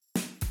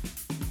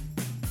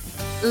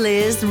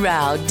Liz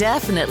Rao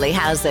definitely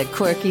has a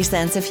quirky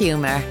sense of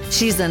humor.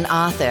 She's an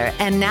author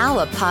and now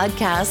a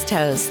podcast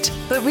host.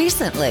 But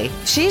recently,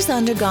 she's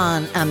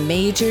undergone a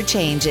major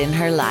change in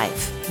her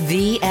life: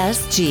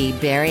 VSG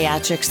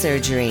bariatric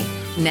surgery.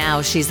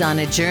 Now she's on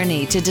a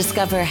journey to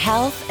discover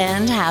health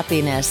and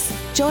happiness.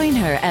 Join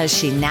her as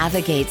she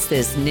navigates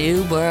this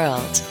new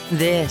world.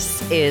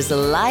 This is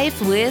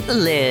Life with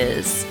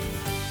Liz.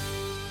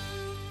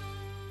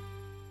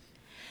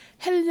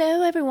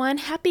 Hello everyone,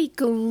 happy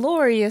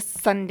glorious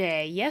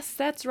Sunday. Yes,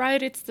 that's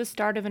right, it's the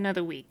start of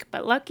another week.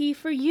 But lucky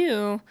for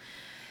you,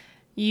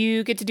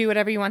 you get to do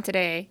whatever you want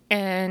today,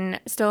 and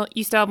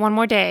you still have one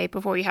more day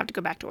before you have to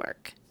go back to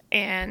work.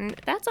 And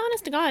that's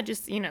honest to God,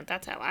 just,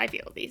 that's how I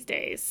feel these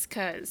days,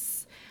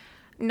 because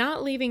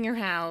not leaving your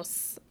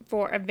house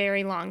for a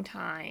very long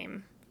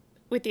time,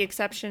 with the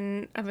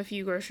exception of a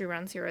few grocery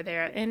runs here or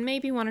there, and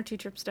maybe one or two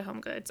trips to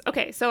Home Goods.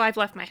 Okay, so I've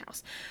left my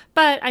house.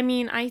 But,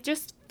 I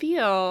just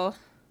feel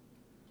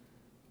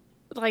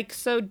like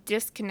so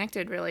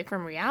disconnected really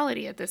from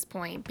reality at this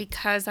point,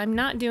 because I'm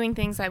not doing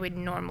things I would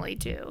normally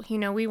do.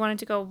 We wanted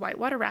to go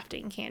whitewater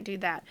rafting, can't do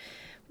that.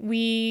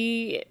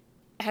 We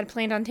had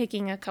planned on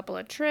taking a couple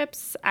of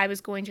trips. I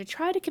was going to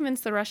try to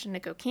convince the Russian to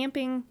go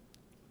camping.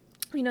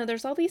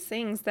 There's all these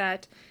things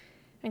that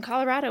in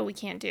Colorado we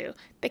can't do.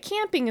 The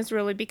camping is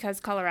really because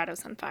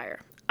Colorado's on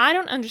fire. I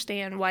don't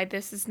understand why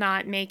this is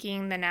not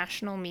making the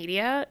national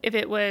media. If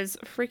it was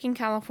freaking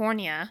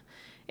California,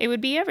 it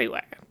would be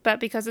everywhere. But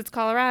because it's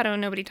Colorado,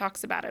 nobody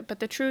talks about it. But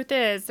the truth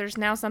is, there's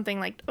now something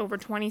like over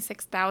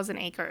 26,000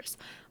 acres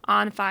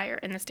on fire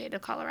in the state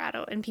of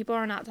Colorado. And people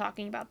are not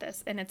talking about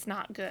this, and it's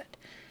not good.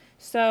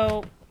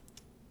 So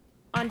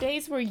on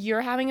days where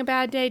you're having a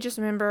bad day, just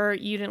remember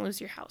you didn't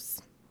lose your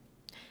house.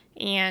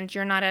 And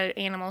you're not an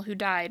animal who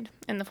died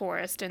in the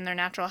forest in their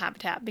natural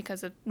habitat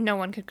because no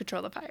one could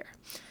control the fire.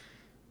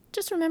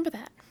 Just remember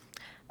that.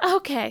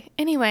 Okay,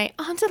 anyway,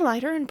 on to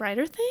lighter and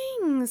brighter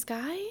things,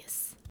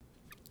 guys.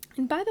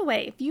 And by the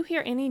way, if you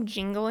hear any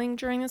jingling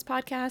during this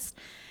podcast,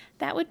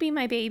 that would be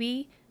my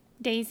baby,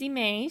 Daisy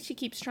May. She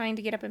keeps trying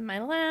to get up in my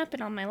lap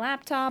and on my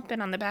laptop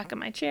and on the back of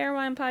my chair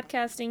while I'm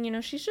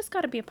podcasting. She's just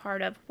got to be a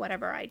part of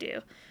whatever I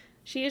do.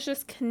 She is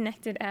just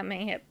connected at my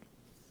hip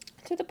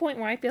to the point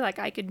where I feel like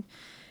I could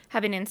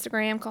have an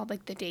Instagram called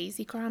like the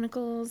Daisy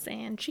Chronicles,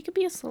 and she could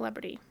be a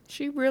celebrity.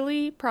 She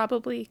really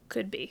probably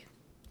could be.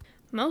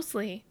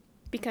 Mostly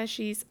because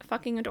she's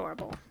fucking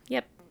adorable.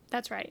 Yep.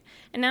 That's right.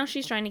 And now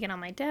she's trying to get on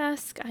my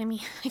desk. I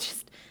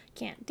just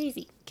can't.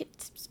 Daisy, get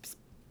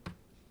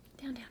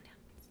down.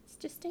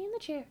 Just stay in the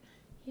chair.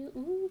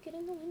 Get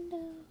in the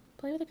window.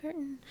 Play with the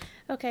curtain.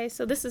 Okay,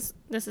 so this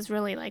is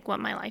really like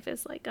what my life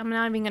is like. I'm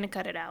not even going to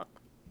cut it out,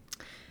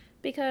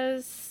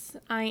 because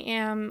I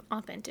am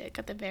authentic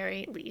at the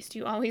very least.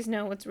 You always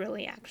know what's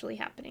really actually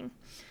happening.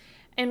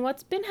 And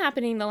what's been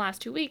happening the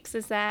last 2 weeks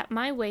is that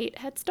my weight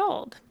had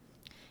stalled.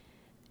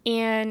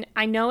 And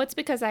I know it's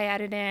because I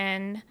added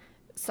in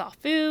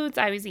soft foods,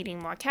 I was eating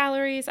more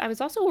calories, I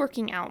was also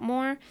working out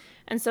more,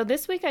 and so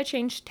this week I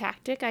changed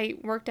tactic. I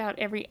worked out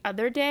every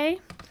other day,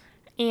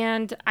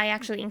 and I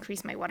actually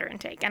increased my water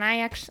intake, and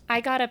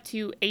I got up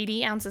to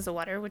 80 ounces of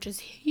water, which is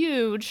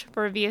huge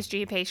for a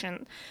VSG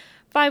patient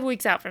 5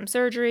 weeks out from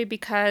surgery,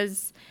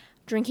 because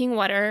drinking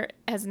water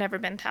has never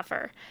been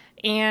tougher.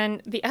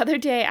 And the other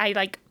day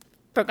I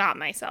forgot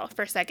myself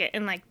for a second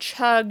and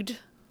chugged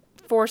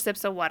 4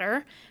 sips of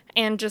water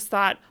and just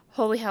thought,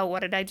 holy hell,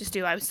 what did I just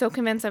do? I was so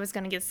convinced I was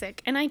going to get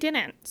sick, and I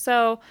didn't.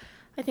 So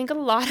I think a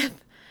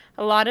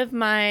lot of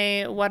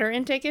my water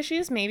intake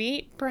issues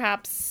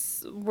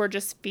perhaps were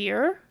just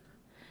fear,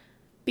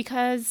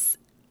 because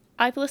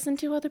I've listened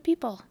to other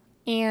people,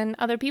 and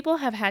other people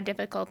have had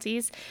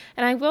difficulties.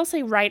 And I will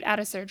say, right out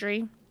of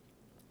surgery,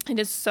 it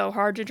is so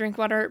hard to drink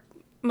water,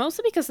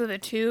 mostly because of the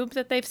tube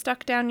that they've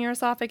stuck down your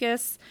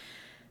esophagus.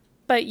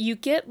 But you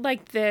get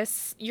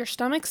this, your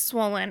stomach's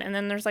swollen, and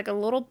then there's a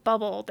little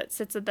bubble that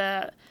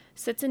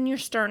sits in your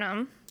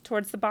sternum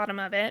towards the bottom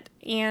of it,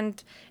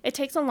 and it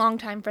takes a long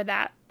time for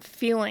that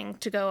feeling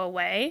to go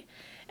away.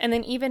 And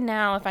then even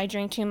now, if I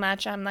drink too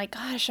much, I'm like,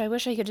 gosh, I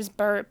wish I could just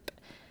burp,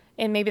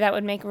 and maybe that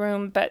would make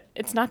room, but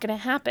it's not going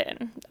to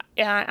happen.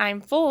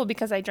 I'm full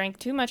because I drank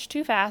too much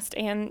too fast,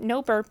 and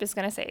no burp is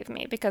going to save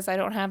me because I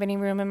don't have any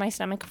room in my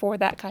stomach for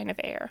that kind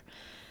of air.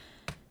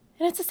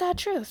 And it's a sad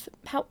truth.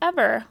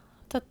 However,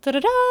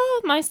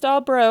 my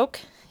stall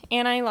broke,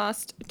 and I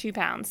lost 2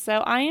 pounds. So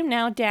I am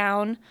now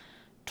down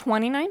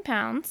 29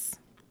 pounds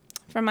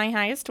from my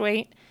highest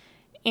weight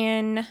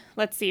in,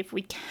 let's see, if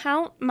we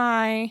count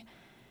my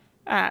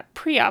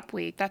pre-op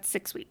week, that's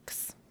 6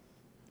 weeks.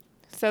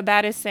 So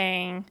that is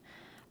saying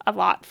a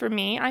lot for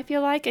me, I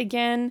feel like.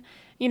 Again,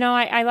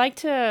 I like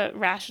to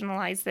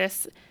rationalize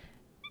this.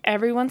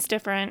 Everyone's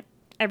different.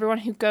 Everyone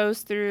who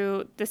goes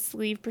through the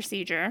sleeve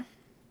procedure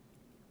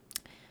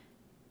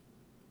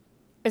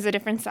is a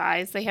different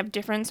size. They have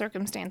different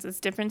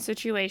circumstances, different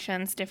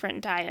situations,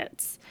 different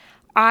diets.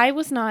 I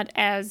was not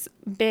as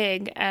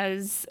big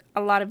as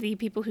a lot of the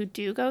people who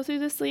do go through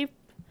the sleeve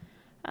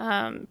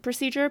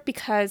procedure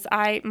because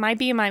my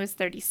BMI was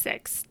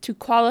 36. To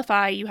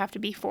qualify, you have to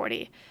be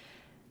 40.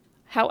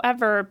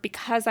 However,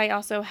 because I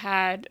also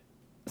had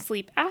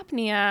sleep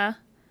apnea,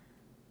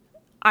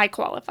 I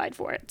qualified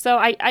for it. So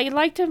I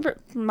like to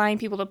remind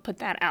people to put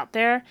that out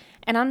there.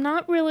 And I'm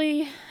not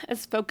really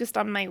as focused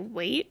on my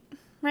weight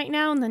right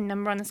now and the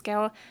number on the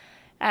scale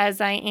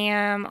as I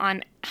am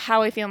on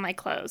how I feel in my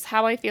clothes,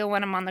 how I feel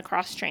when I'm on the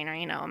cross trainer.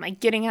 Am I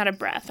getting out of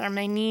breath? Are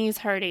my knees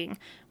hurting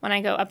when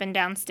I go up and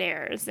down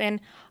stairs?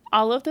 And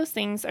all of those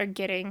things are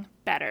getting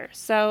better.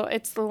 So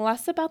it's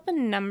less about the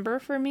number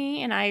for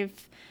me. And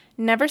I've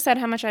never said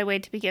how much I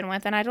weighed to begin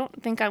with, and I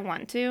don't think I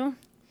want to.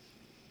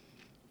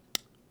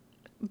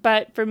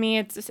 But for me,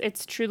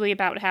 it's truly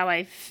about how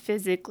I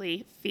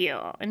physically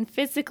feel. And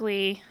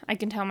physically, I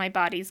can tell my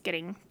body's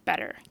getting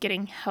better,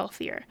 getting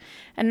healthier.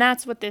 And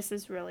that's what this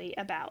is really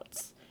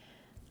about.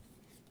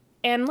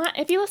 And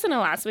if you listen to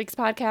last week's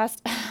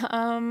podcast,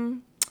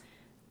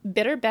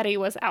 Bitter Betty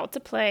was out to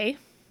play.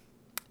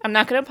 I'm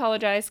not going to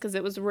apologize because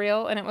it was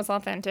real and it was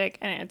authentic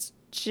and it's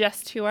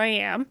just who I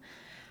am.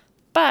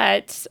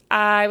 But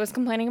I was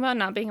complaining about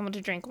not being able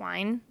to drink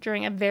wine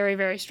during a very,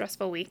 very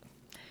stressful week.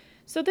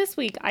 So this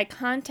week, I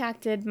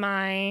contacted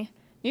my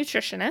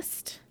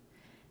nutritionist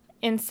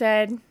and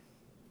said,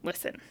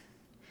 listen,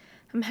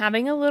 I'm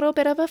having a little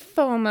bit of a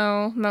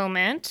FOMO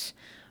moment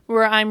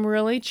where I'm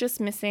really just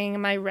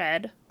missing my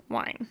red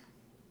wine.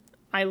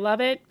 I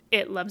love it.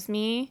 It loves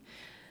me.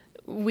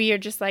 We are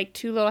just like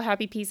two little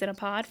happy peas in a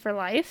pod for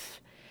life.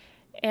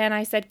 And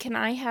I said, can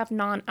I have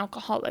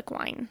non-alcoholic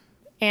wine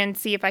and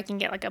see if I can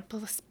get like a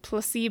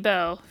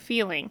placebo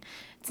feeling?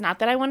 It's not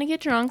that I want to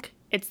get drunk.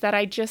 It's that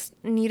I just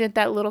needed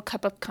that little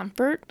cup of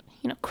comfort,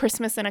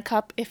 Christmas in a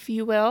cup, if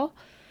you will.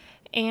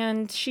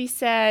 And she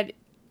said,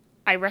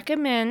 I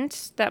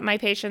recommend that my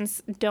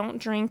patients don't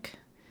drink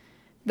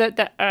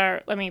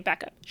let me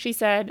back up. She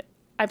said,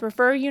 I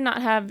prefer you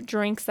not have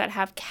drinks that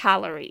have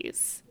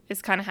calories,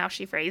 is kind of how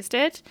she phrased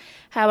it.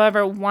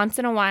 However, once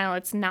in a while,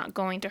 it's not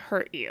going to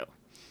hurt you.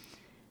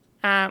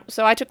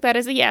 So I took that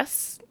as a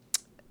yes.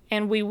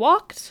 And we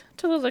walked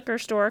to the liquor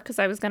store because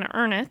I was going to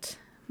earn it.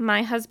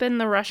 My husband,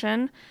 the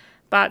Russian,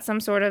 bought some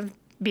sort of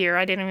beer.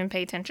 I didn't even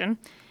pay attention.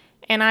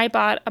 And I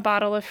bought a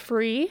bottle of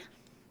Free,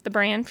 the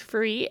brand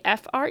Free,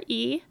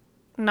 F-R-E,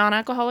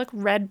 non-alcoholic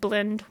red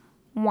blend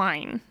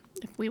wine,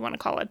 if we want to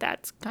call it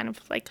that. It's kind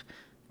of like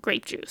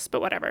grape juice,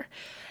 but whatever.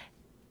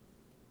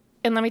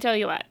 And let me tell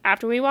you what,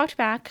 after we walked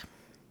back,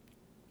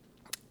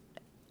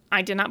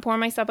 I did not pour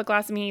myself a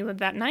glass immediately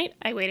that night.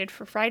 I waited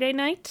for Friday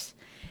night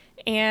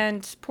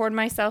and poured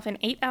myself an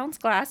 8-ounce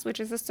glass,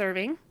 which is a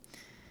serving,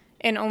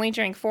 and only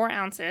drank 4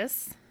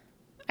 ounces.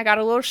 I got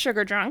a little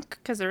sugar drunk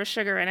because there was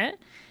sugar in it,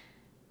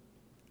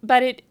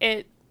 but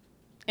it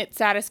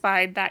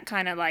satisfied that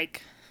kind of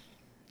like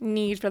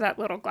need for that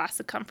little glass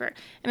of comfort.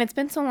 And it's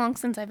been so long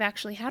since I've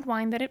actually had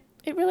wine that it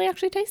really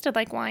actually tasted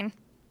like wine.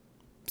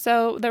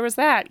 So there was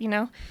that,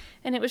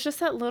 and it was just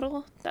that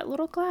little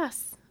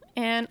glass,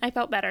 and I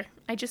felt better.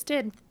 I just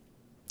did.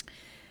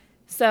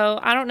 So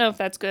I don't know if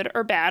that's good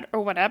or bad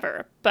or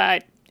whatever,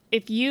 but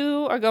if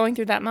you are going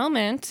through that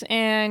moment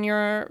and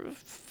you're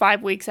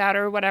 5 weeks out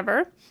or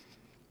whatever,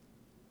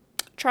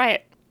 try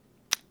it.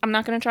 I'm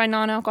not going to try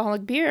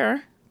non-alcoholic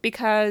beer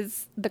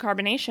because the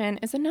carbonation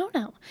is a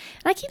no-no.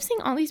 And I keep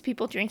seeing all these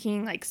people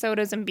drinking like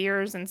sodas and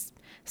beers and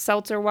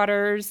seltzer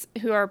waters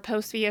who are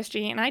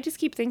post-VSG, and I just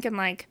keep thinking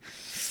like,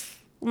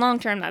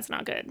 long-term, that's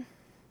not good.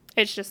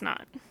 It's just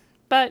not.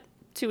 But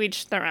to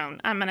each their own.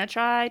 I'm going to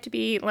try to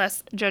be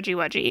less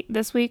judgy-wudgy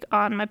this week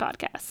on my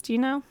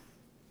podcast,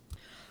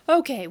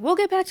 Okay, we'll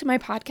get back to my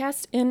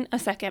podcast in a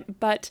second,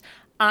 but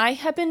I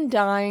have been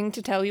dying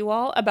to tell you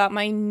all about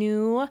my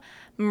new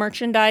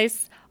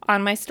merchandise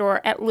on my store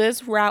at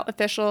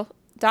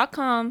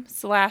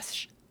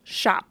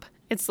lizrouteofficial.com/shop.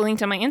 It's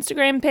linked on my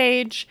Instagram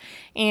page,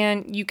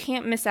 and you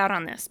can't miss out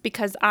on this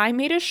because I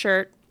made a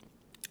shirt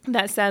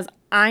that says,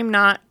 I'm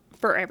not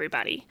for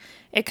everybody.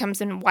 It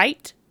comes in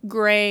white,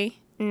 gray,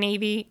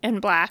 navy,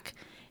 and black,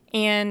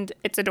 and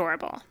it's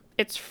adorable.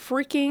 It's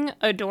freaking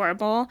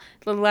adorable.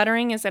 The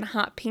lettering is in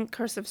hot pink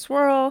cursive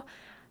swirl.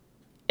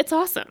 It's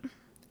awesome.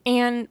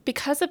 And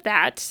because of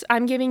that,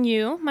 I'm giving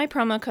you my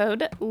promo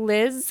code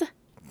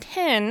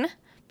LIZ10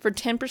 for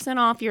 10%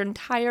 off your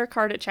entire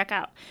cart at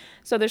checkout.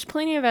 So there's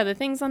plenty of other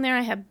things on there.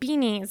 I have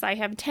beanies, I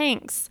have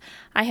tanks,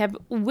 I have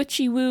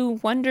witchy woo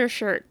wonder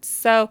shirts.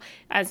 So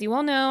as you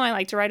all know, I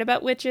like to write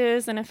about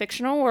witches in a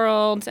fictional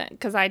world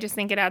because I just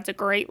think it adds a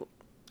great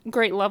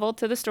level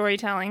to the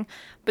storytelling.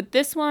 But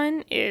this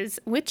one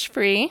is witch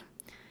free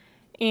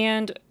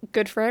and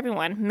good for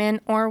everyone,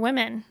 men or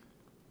women.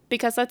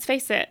 Because let's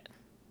face it,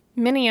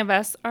 many of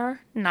us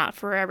are not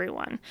for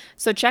everyone.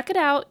 So check it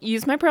out.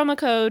 Use my promo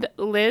code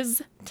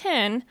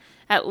LIZ10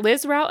 at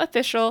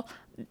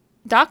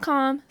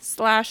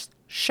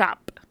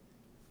lizrouteofficial.com/shop.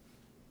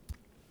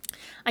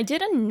 I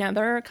did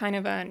another kind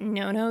of a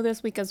no-no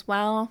this week as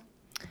well.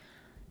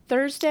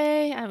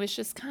 Thursday, I was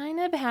just kind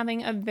of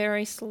having a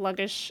very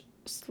sluggish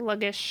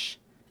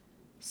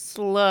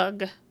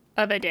slug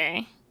of a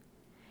day.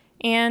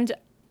 And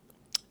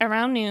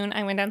around noon,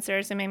 I went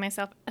downstairs and made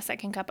myself a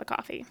second cup of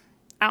coffee.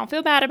 I don't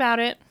feel bad about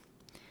it.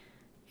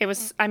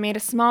 I made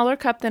a smaller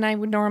cup than I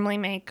would normally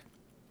make,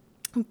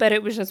 but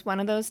it was just one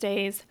of those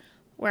days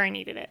where I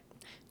needed it.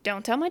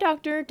 Don't tell my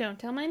doctor. Don't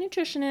tell my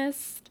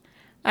nutritionist.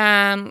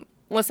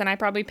 Listen, I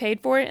probably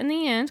paid for it in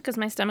the end because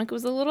my stomach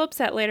was a little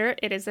upset later.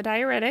 It is a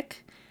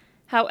diuretic.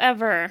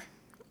 However,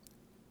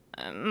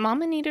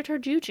 Mama needed her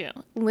juju.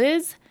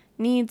 Liz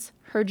needs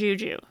her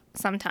juju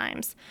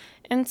sometimes.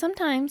 And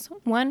sometimes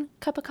 1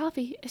 cup of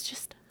coffee is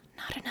just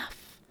not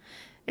enough.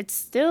 It's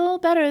still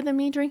better than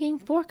me drinking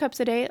 4 cups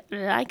a day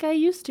like I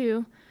used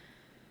to.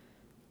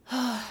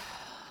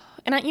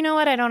 And you know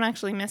what? I don't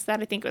actually miss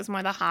that. I think it was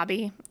more the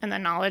hobby and the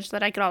knowledge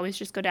that I could always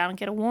just go down and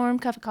get a warm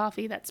cup of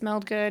coffee that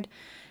smelled good.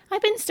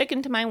 I've been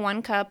sticking to my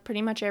 1 cup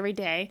pretty much every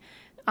day.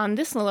 On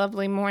this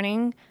lovely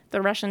morning,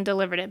 the Russian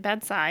delivered at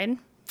bedside.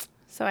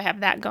 So I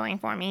have that going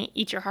for me.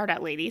 Eat your heart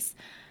out, ladies.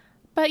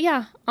 But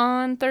yeah,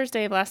 on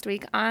Thursday of last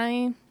week,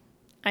 I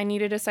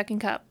needed a second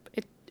cup.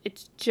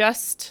 It's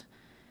just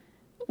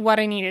what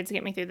I needed to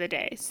get me through the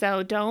day.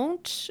 So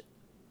don't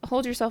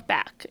hold yourself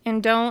back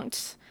and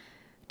don't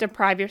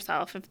deprive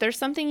yourself. If there's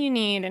something you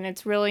need and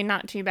it's really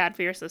not too bad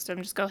for your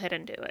system, just go ahead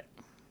and do it.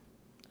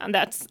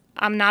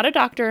 I'm not a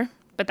doctor,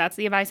 but that's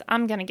the advice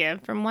I'm going to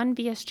give from one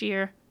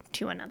VSGer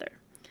to another.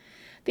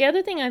 The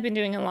other thing I've been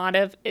doing a lot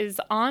of is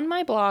on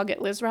my blog at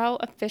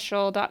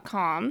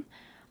lizraoofficial.com,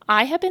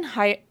 I have been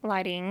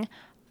highlighting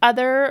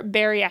other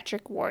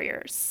bariatric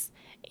warriors.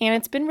 And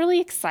it's been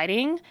really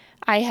exciting.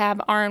 I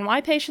have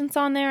RNY patients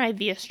on there. I have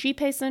VSG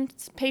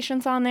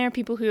patients on there,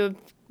 people who have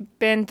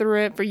been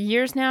through it for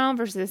years now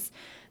versus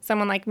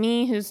someone like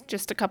me who's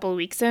just a couple of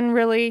weeks in,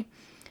 really.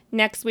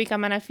 Next week,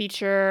 I'm going to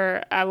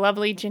feature a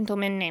lovely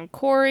gentleman named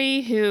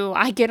Corey, who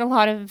I get a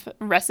lot of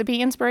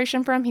recipe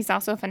inspiration from. He's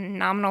also a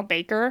phenomenal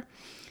baker.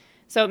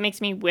 So it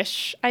makes me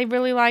wish I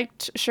really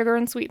liked sugar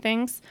and sweet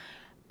things.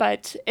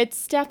 But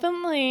it's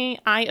definitely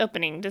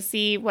eye-opening to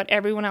see what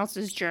everyone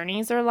else's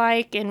journeys are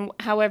like and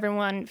how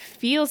everyone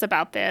feels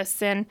about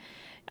this. And,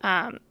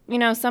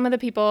 some of the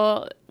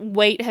people,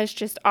 weight has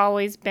just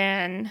always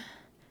been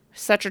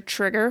such a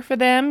trigger for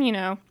them.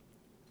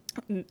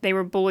 They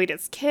were bullied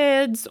as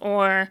kids,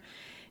 or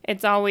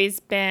it's always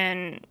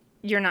been,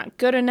 you're not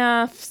good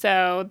enough,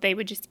 so they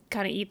would just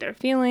kind of eat their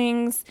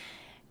feelings.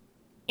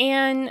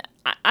 And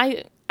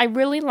I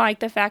really like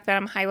the fact that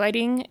I'm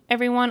highlighting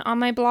everyone on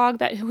my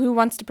blog who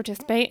wants to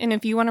participate. And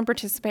if you want to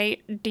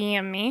participate,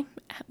 DM me.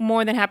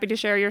 More than happy to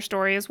share your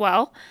story as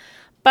well.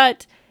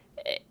 But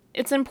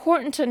it's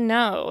important to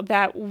know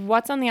that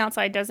what's on the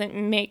outside doesn't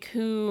make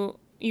who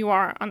you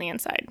are on the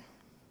inside.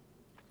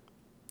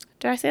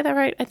 Did I say that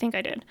right? I think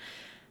I did.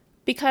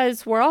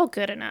 Because we're all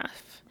good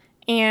enough.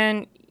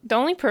 And the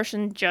only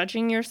person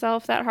judging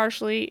yourself that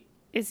harshly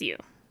is you.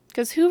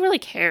 Because who really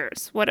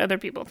cares what other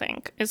people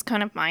think is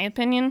kind of my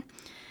opinion.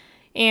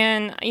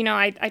 And,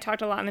 I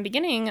talked a lot in the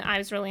beginning. I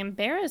was really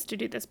embarrassed to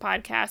do this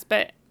podcast.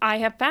 But I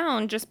have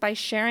found just by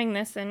sharing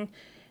this and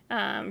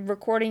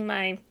recording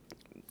my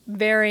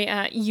very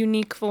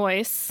unique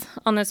voice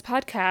on this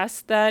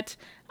podcast that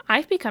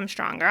I've become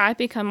stronger. I've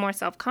become more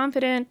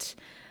self-confident.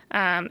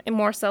 And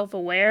more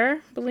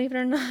self-aware, believe it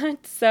or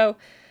not. So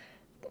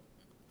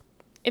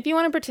if you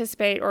want to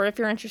participate or if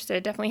you're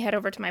interested, definitely head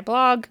over to my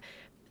blog.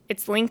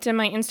 It's linked in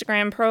my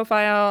Instagram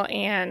profile,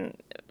 and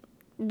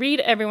read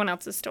everyone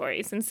else's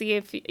stories and see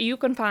if you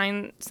can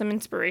find some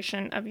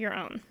inspiration of your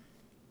own.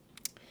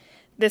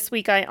 This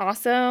week I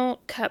also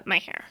cut my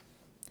hair.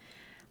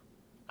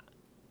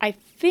 I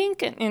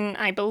think and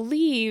I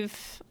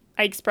believe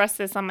I expressed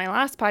this on my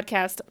last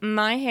podcast,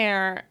 my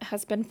hair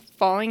has been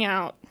falling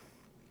out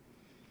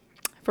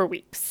for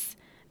weeks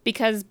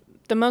because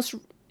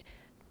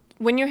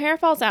when your hair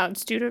falls out,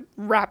 it's due to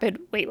rapid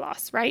weight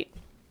loss, right?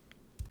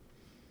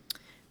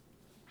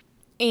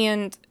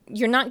 And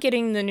you're not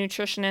getting the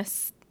nutrition,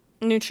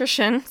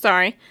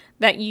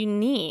 that you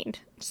need.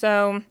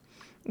 So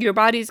your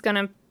body's going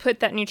to put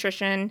that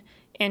nutrition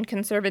and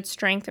conserve its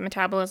strength and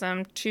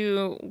metabolism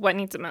to what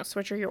needs it most,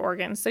 which are your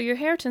organs. So your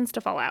hair tends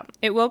to fall out.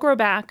 It will grow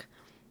back.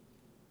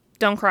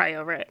 Don't cry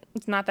over it.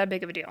 It's not that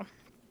big of a deal.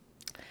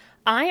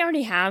 I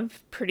already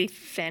have pretty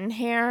thin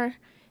hair,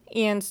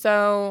 and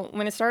so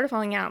when it started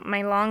falling out,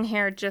 my long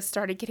hair just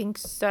started getting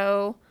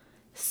so,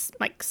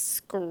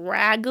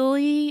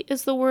 scraggly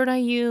is the word I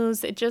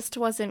use. It just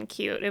wasn't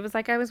cute. It was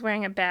like I was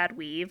wearing a bad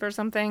weave or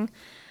something.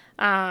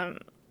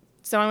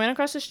 So I went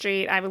across the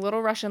street. I have a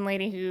little Russian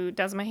lady who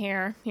does my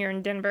hair here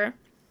in Denver.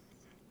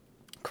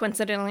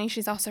 Coincidentally,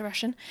 she's also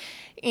Russian.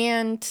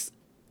 And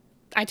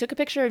I took a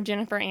picture of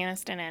Jennifer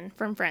Aniston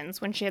from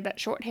Friends when she had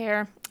that short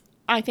hair.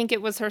 I think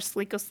it was her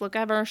sleekest look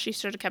ever. She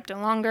should have kept it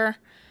longer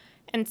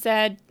and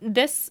said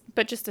this,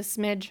 but just a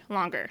smidge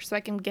longer so I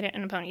can get it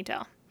in a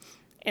ponytail.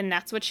 And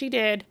that's what she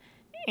did.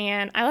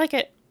 And I like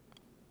it.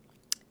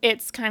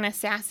 It's kind of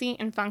sassy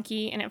and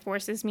funky, and it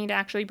forces me to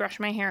actually brush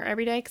my hair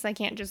every day because I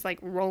can't just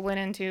roll it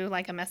into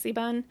a messy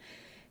bun.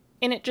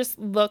 And it just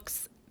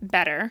looks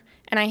better.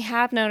 And I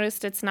have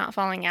noticed it's not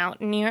falling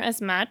out near as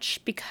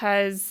much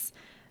because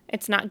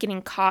it's not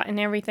getting caught in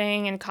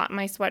everything and caught in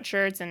my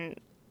sweatshirts, and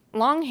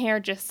long hair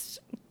just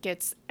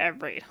gets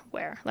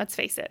everywhere, let's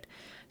face it.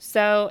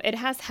 So it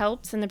has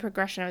helped in the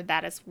progression of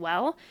that as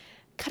well.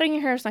 Cutting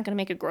your hair is not going to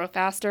make it grow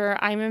faster.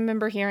 I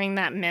remember hearing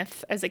that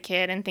myth as a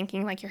kid and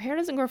thinking, like, your hair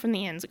doesn't grow from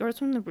the ends, it grows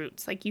from the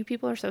roots. Like, you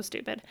people are so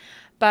stupid.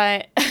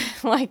 But,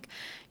 like,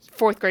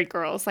 4th grade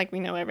girls, like, we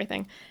know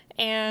everything.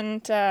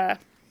 And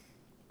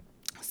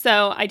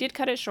so I did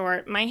cut it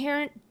short. My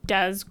hair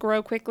does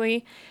grow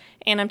quickly,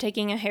 and I'm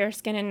taking a hair,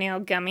 skin, and nail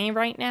gummy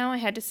right now. I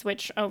had to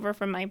switch over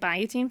from my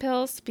biotin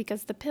pills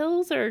because the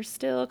pills are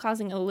still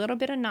causing a little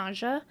bit of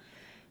nausea.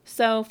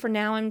 So for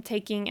now I'm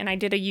taking, and I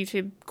did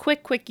a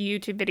quick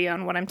YouTube video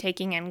on what I'm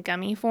taking in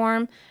gummy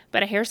form,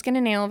 but a hair, skin,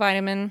 and nail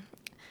vitamin,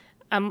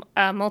 a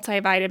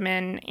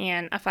multivitamin,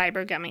 and a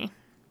fiber gummy.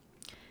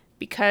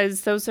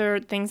 Because those are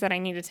things that I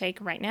need to take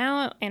right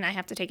now, and I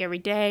have to take every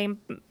day,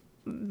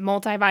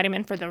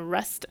 multivitamin for the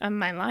rest of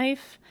my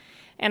life.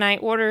 And I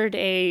ordered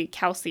a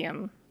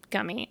calcium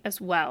gummy as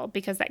well,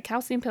 because that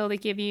calcium pill they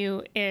give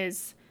you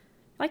is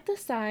like the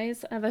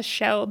size of a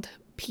shelled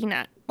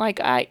peanut. Like,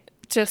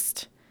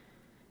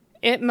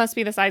 it must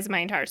be the size of my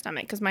entire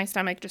stomach, because my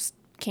stomach just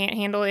can't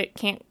handle it,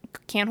 can't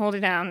hold it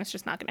down. It's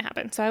just not going to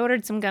happen. So I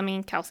ordered some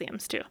gummy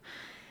calciums too.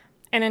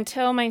 And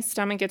until my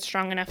stomach gets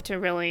strong enough to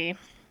really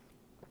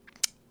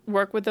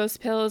work with those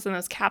pills and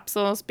those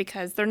capsules,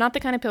 because they're not the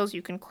kind of pills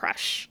you can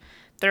crush.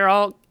 They're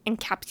all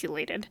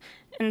encapsulated.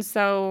 And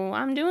so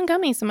I'm doing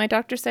gummies, and my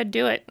doctor said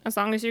do it. As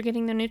long as you're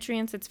getting the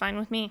nutrients, it's fine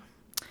with me.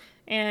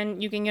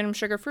 And you can get them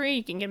sugar-free,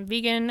 you can get them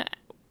vegan,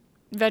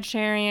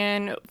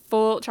 vegetarian,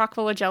 chock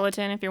full of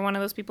gelatin if you're one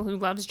of those people who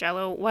loves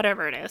Jell-O,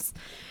 whatever it is.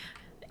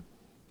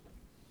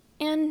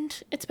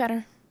 And it's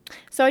better.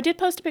 So I did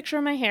post a picture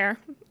of my hair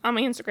on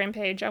my Instagram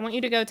page. I want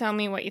you to go tell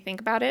me what you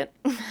think about it.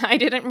 I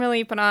didn't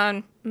really put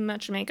on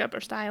much makeup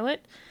or style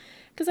it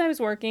because I was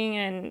working,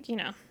 and,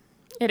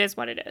 it is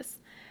what it is.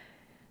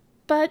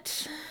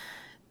 But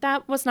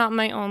that was not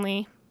my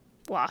only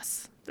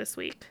loss this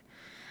week.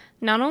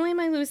 Not only am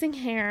I losing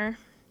hair,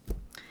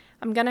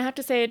 I'm going to have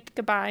to say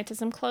goodbye to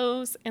some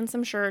clothes and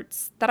some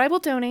shirts that I will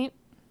donate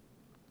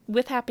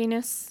with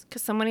happiness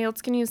because somebody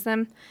else can use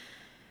them.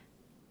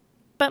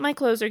 But my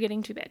clothes are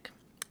getting too big.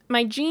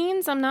 My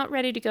jeans, I'm not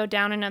ready to go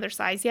down another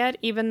size yet,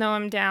 even though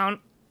I'm down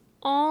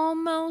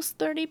almost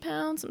 30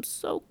 pounds. I'm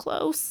so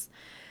close.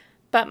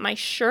 But my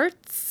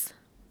shirts,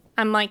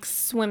 I'm like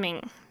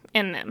swimming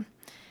in them.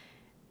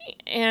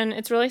 And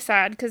it's really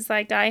sad because,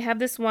 like, I have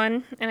this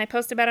one, and I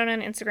post about it on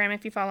Instagram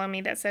if you follow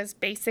me, that says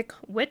Basic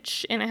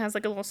Witch, and it has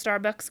like a little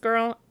Starbucks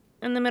girl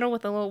in the middle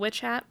with a little witch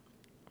hat.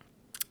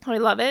 I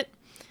love it.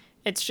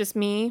 It's just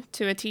me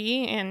to a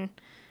T, and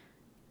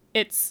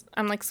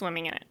I'm like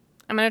swimming in it.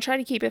 I'm going to try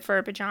to keep it for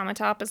a pajama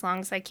top as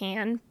long as I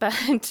can, but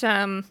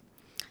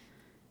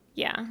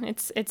yeah,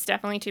 it's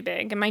definitely too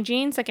big. And my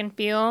jeans, I can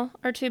feel,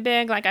 are too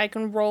big. Like, I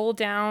can roll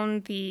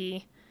down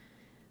the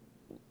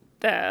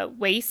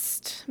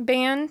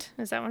waistband.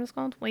 Is that what it's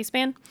called?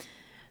 Waistband.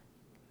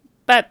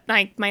 But,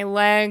 like, my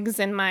legs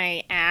and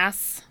my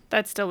ass,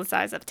 that's still the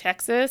size of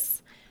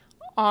Texas,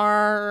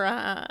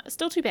 are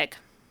still too big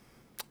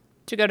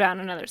to go down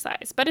another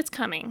size. But it's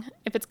coming.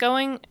 If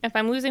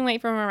I'm losing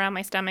weight from around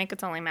my stomach,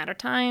 it's only a matter of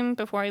time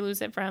before I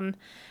lose it from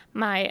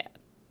my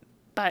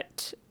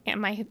butt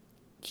and my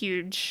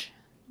huge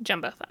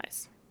jumbo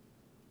thighs.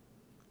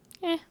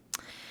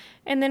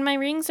 And then my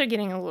rings are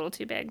getting a little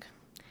too big.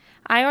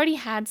 I already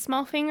had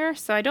small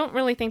fingers, so I don't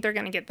really think they're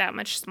going to get that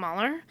much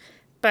smaller.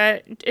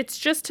 But it's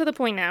just to the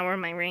point now where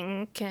my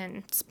ring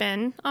can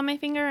spin on my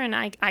finger, and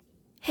I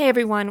Hey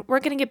everyone, we're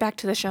going to get back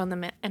to the show in a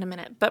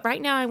minute, but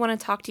right now I want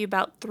to talk to you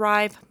about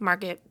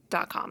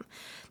ThriveMarket.com.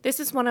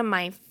 This is one of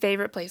my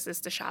favorite places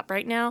to shop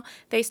right now.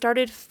 They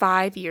started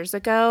 5 years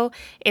ago,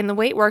 and the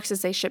way it works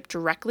is they ship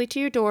directly to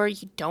your door.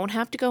 You don't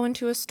have to go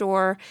into a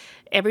store.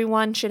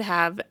 Everyone should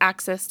have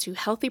access to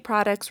healthy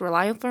products,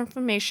 reliable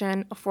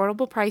information,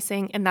 affordable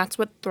pricing, and that's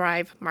what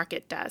Thrive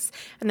Market does.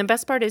 And the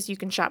best part is you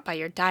can shop by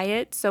your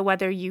diet, so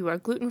whether you are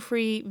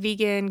gluten-free,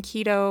 vegan,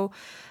 keto,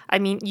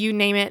 you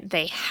name it,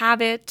 they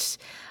have it.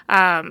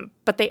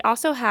 But they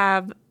also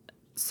have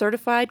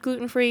certified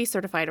gluten-free,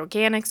 certified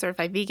organic,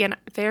 certified vegan,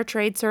 fair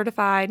trade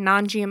certified,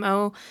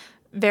 non-GMO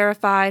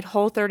verified,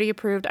 Whole30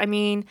 approved.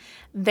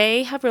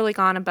 They have really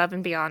gone above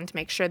and beyond to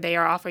make sure they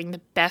are offering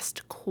the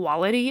best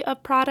quality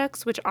of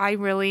products, which I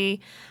really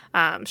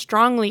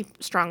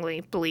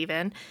strongly believe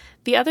in.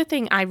 The other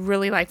thing I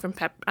really like from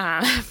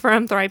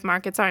Thrive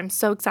Market, sorry, I'm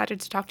so excited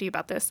to talk to you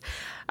about this,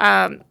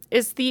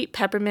 is the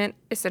peppermint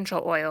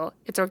essential oil.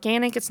 It's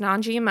organic, it's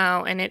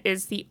non-GMO, and it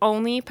is the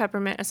only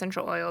peppermint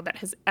essential oil that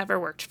has ever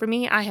worked for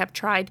me. I have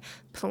tried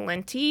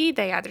plenty.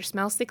 They either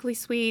smell sickly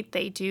sweet,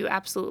 they do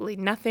absolutely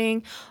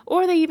nothing,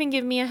 or they even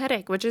give me a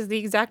headache, which is the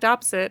exact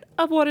opposite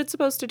of what it's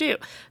supposed to do.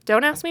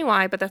 Don't ask me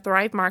why, but the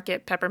Thrive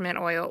Market peppermint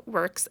oil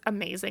works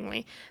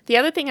amazingly. The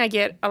other thing I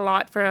get a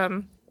lot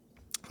from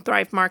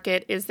Thrive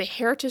Market is the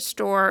Heritage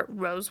Store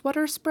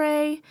Rosewater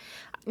spray.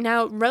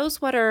 Now,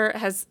 rosewater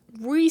has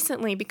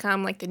recently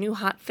become like the new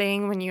hot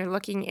thing when you're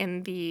looking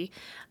in the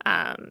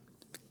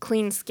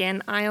clean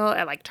skin aisle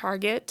at like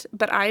Target,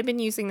 but I've been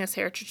using this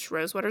Heritage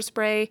Rosewater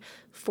spray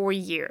for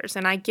years,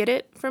 and I get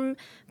it from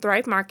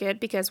Thrive Market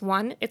because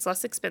one, it's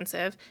less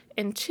expensive,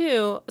 and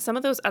two, some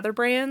of those other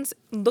brands,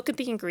 look at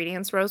the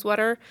ingredients.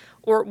 Rosewater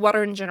or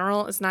water in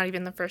general is not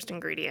even the first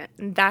ingredient,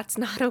 and that's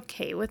not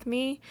okay with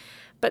me.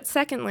 But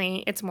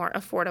secondly, it's more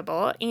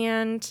affordable,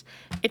 and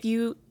if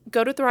you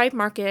go to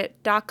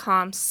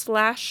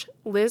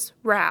thrivemarket.com/Liz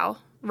Rao,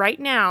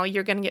 right now,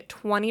 you're going to get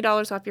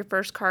 $20 off your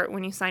first cart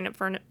when you sign up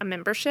for a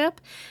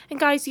membership. And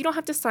guys, you don't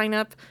have to sign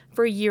up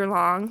for a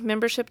year-long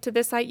membership to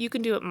this site. You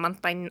can do it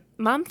month by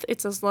month.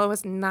 It's as low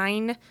as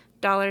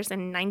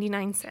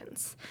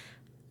 $9.99.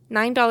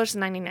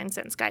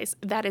 $9.99, guys.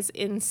 That is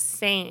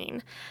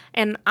insane.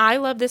 And I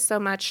love this so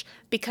much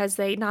because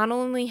they not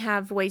only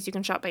have ways you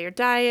can shop by your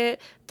diet,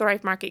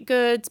 Thrive Market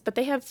goods, but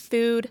they have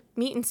food,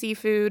 meat and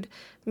seafood,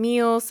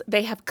 meals.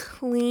 They have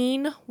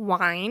clean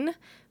wine.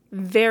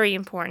 Very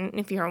important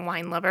if you're a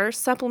wine lover.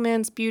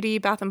 Supplements, beauty,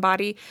 bath and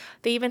body.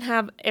 They even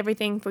have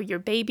everything for your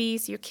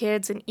babies, your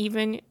kids, and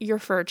even your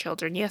fur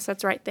children. Yes,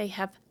 that's right. They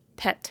have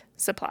pet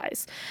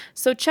supplies.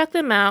 So check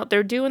them out.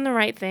 They're doing the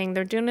right thing.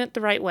 They're doing it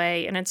the right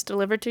way, and it's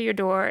delivered to your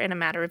door in a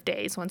matter of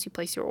days once you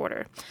place your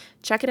order.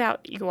 Check it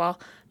out, you all.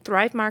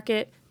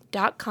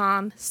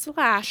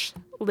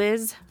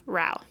 thrivemarket.com/Liz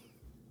Rao.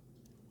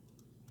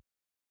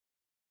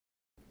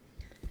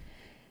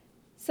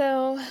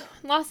 So,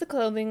 loss of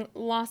clothing,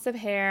 loss of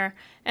hair,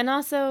 and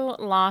also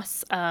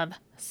loss of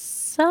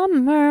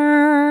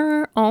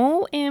summer.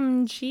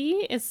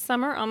 OMG, is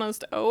summer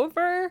almost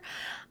over?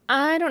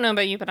 I don't know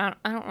about you, but I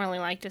don't really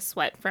like to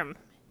sweat from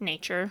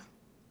nature.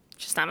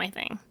 Just not my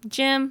thing.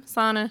 Gym,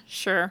 sauna,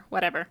 sure,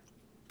 whatever.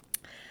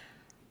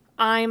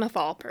 I'm a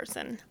fall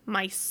person.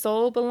 My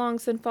soul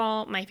belongs in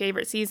fall. My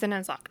favorite season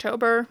is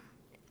October.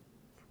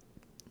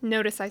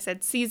 Notice I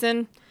said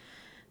season.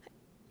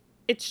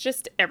 It's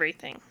just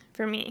everything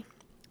for me.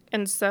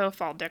 And so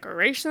fall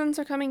decorations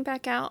are coming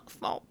back out,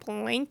 fall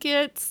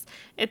blankets.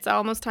 It's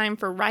almost time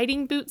for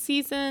riding boot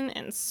season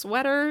and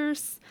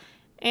sweaters.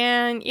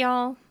 And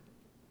y'all,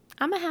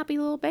 I'm a happy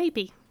little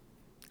baby.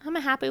 I'm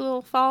a happy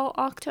little fall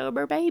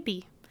October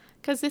baby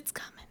because it's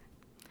coming.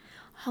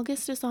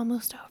 August is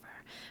almost over.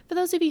 For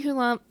those of you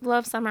who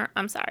love summer,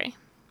 I'm sorry.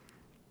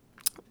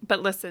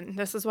 But listen,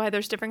 this is why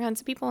there's different kinds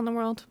of people in the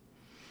world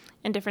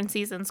and different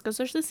seasons, because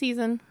there's a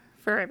season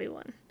for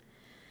everyone.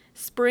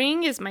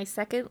 Spring is my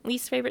second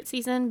least favorite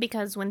season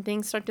because when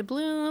things start to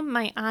bloom,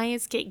 my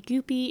eyes get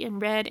goopy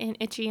and red and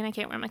itchy and I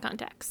can't wear my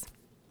contacts.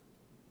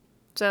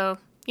 So,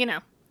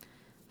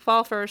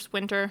 fall first,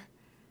 winter,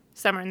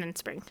 summer, and then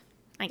spring,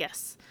 I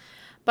guess.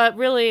 But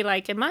really,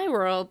 like in my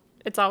world,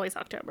 it's always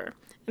October.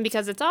 And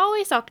because it's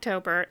always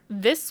October,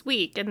 this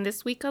week, and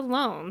this week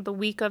alone, the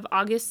week of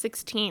August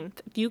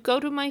 16th, if you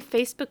go to my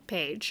Facebook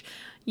page,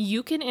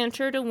 you can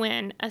enter to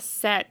win a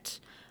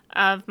set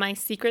of my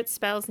Secret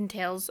Spells and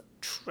Tales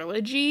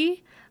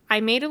trilogy.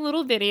 I made a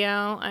little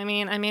video. I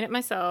made it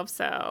myself,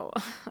 so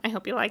I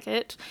hope you like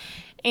it.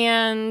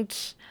 And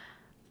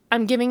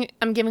I'm giving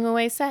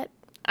away a set.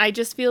 I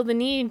just feel the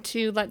need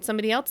to let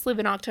somebody else live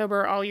in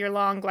October all year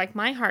long like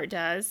my heart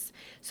does.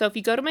 So if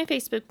you go to my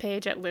Facebook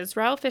page at Liz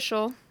Rao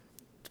Official,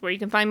 where you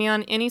can find me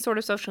on any sort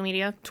of social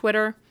media,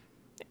 Twitter,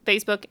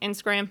 Facebook,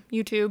 Instagram,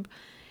 YouTube,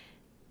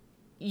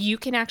 you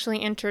can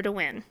actually enter to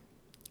win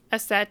a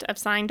set of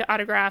signed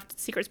autographed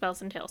Secret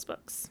Spells and Tales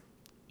books.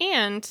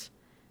 And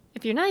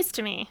if you're nice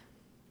to me,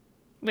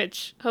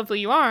 which hopefully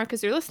you are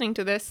because you're listening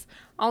to this,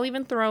 I'll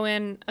even throw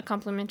in a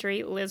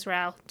complimentary Liz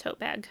Rao tote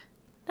bag.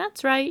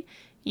 That's right.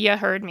 You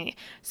heard me.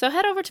 So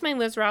head over to my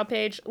Liz Rao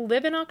page,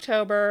 live in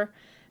October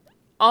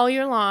all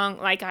year long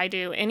like I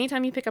do.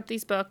 Anytime you pick up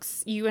these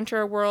books, you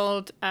enter a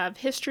world of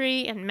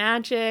history and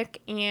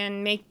magic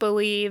and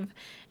make-believe,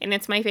 and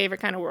it's my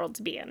favorite kind of world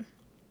to be in.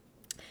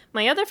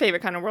 My other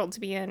favorite kind of world to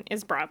be in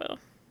is Bravo.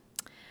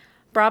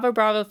 Bravo,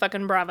 bravo,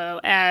 fucking bravo,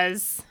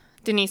 as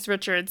Denise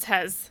Richards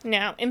has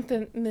now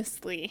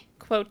infamously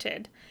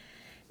quoted.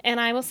 And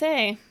I will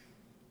say,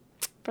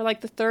 for like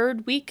the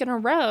third week in a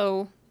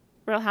row,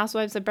 Real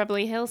Housewives of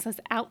Beverly Hills has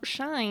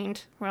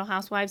outshined Real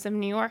Housewives of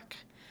New York.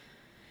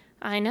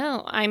 I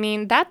know.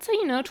 That's how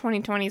you know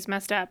 2020 is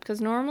messed up, because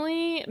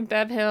normally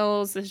Bev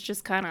Hills is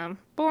just kind of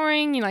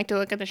boring. You like to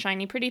look at the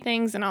shiny, pretty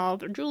things and all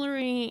of their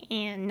jewelry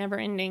and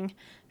never-ending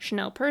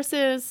Chanel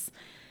purses.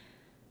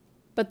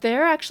 But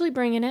they're actually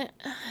bringing it,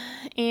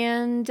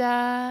 and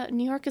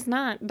New York is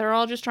not. They're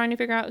all just trying to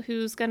figure out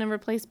who's going to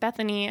replace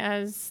Bethany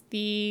as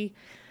the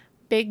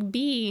big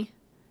B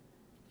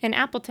in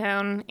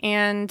Appletown,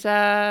 and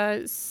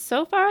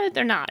so far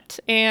they're not.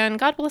 And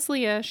God bless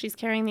Leah, she's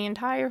carrying the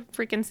entire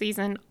freaking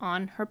season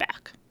on her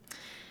back.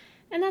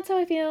 And that's how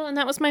I feel, and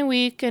that was my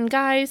week. And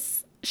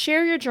guys,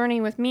 share your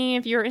journey with me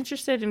if you're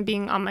interested in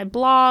being on my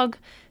blog,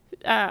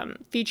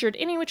 featured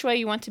any which way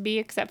you want to be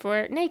except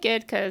for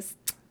naked, because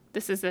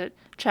this is a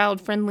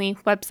child-friendly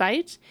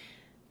website.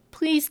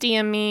 Please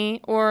DM me,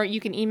 or you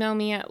can email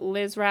me at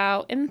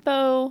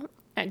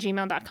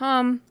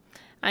lizraoinfo@gmail.com.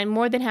 I'm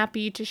more than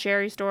happy to share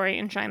your story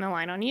and shine the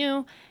light on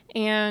you.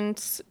 And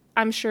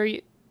I'm sure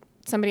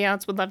somebody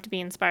else would love to be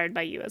inspired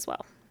by you as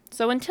well.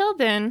 So until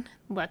then,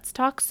 let's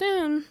talk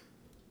soon.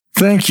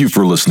 Thank you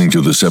for listening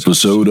to this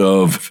episode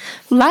of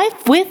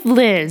Life with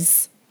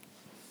Liz.